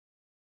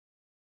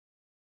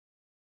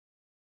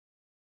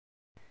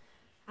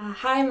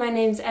Hi, my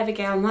name's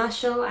Abigail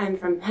Marshall. I'm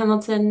from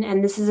Hamilton,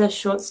 and this is a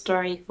short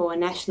story for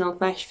National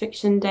Flash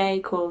Fiction Day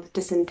called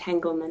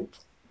Disentanglement.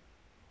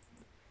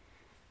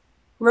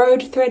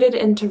 Road threaded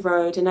into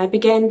road, and I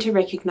began to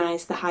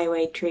recognize the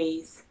highway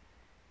trees.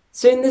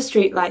 Soon the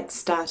streetlights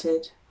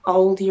started,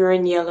 old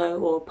urine yellow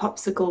or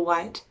popsicle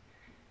white.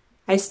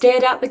 I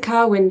stared out the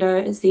car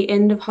window as the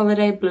end of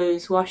holiday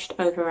blues washed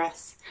over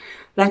us,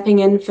 lapping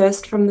in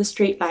first from the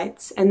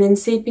streetlights and then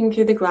seeping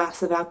through the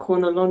glass of our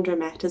corner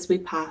laundromat as we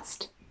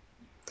passed.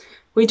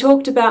 We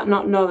talked about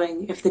not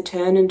knowing if the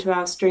turn into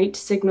our street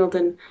signaled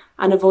an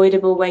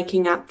unavoidable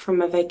waking up from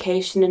a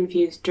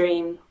vacation-infused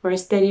dream or a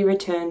steady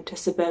return to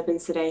suburban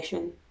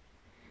sedation.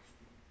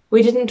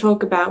 We didn't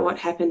talk about what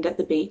happened at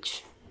the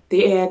beach.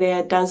 The air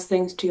there does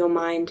things to your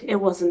mind. It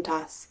wasn't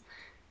us.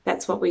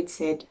 That's what we'd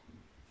said.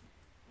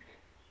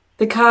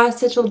 The car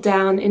settled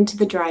down into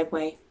the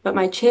driveway, but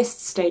my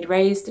chest stayed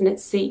raised in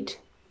its seat.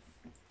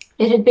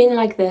 It had been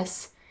like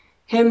this,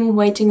 him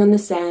waiting on the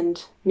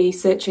sand, me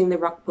searching the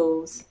rock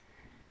pools.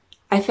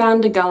 I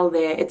found a gull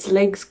there, its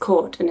legs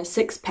caught in a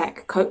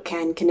six-pack Coke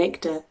can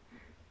connector.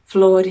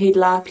 Floored, he'd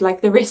laughed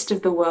like the rest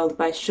of the world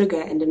by sugar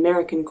and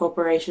American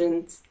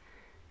corporations.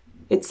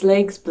 Its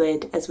legs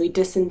bled as we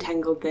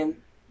disentangled them.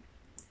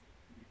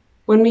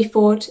 When we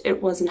fought,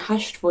 it was in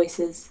hushed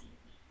voices.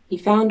 He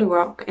found a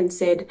rock and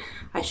said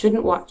I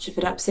shouldn't watch if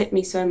it upset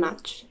me so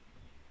much.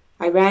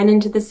 I ran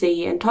into the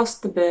sea and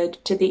tossed the bird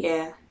to the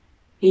air.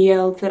 He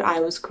yelled that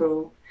I was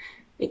cruel.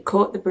 It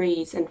caught the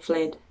breeze and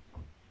fled.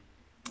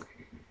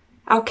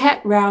 Our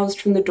cat roused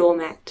from the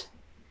doormat.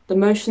 The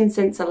motion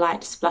sensor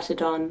light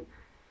spluttered on.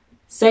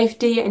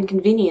 Safety and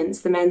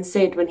convenience, the man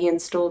said when he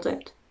installed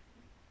it.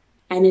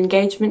 An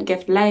engagement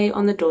gift lay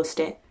on the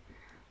doorstep.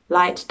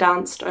 Light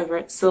danced over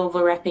its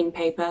silver wrapping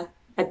paper,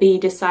 a bee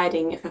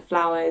deciding if a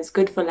flower is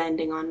good for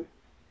landing on.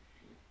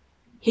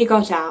 He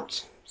got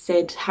out,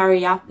 said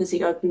hurry up as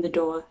he opened the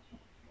door.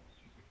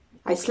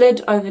 I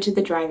slid over to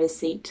the driver's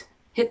seat,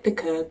 hit the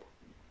curb.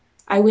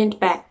 I went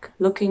back,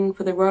 looking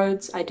for the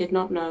roads I did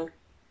not know.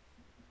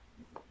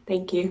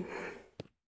 Thank you.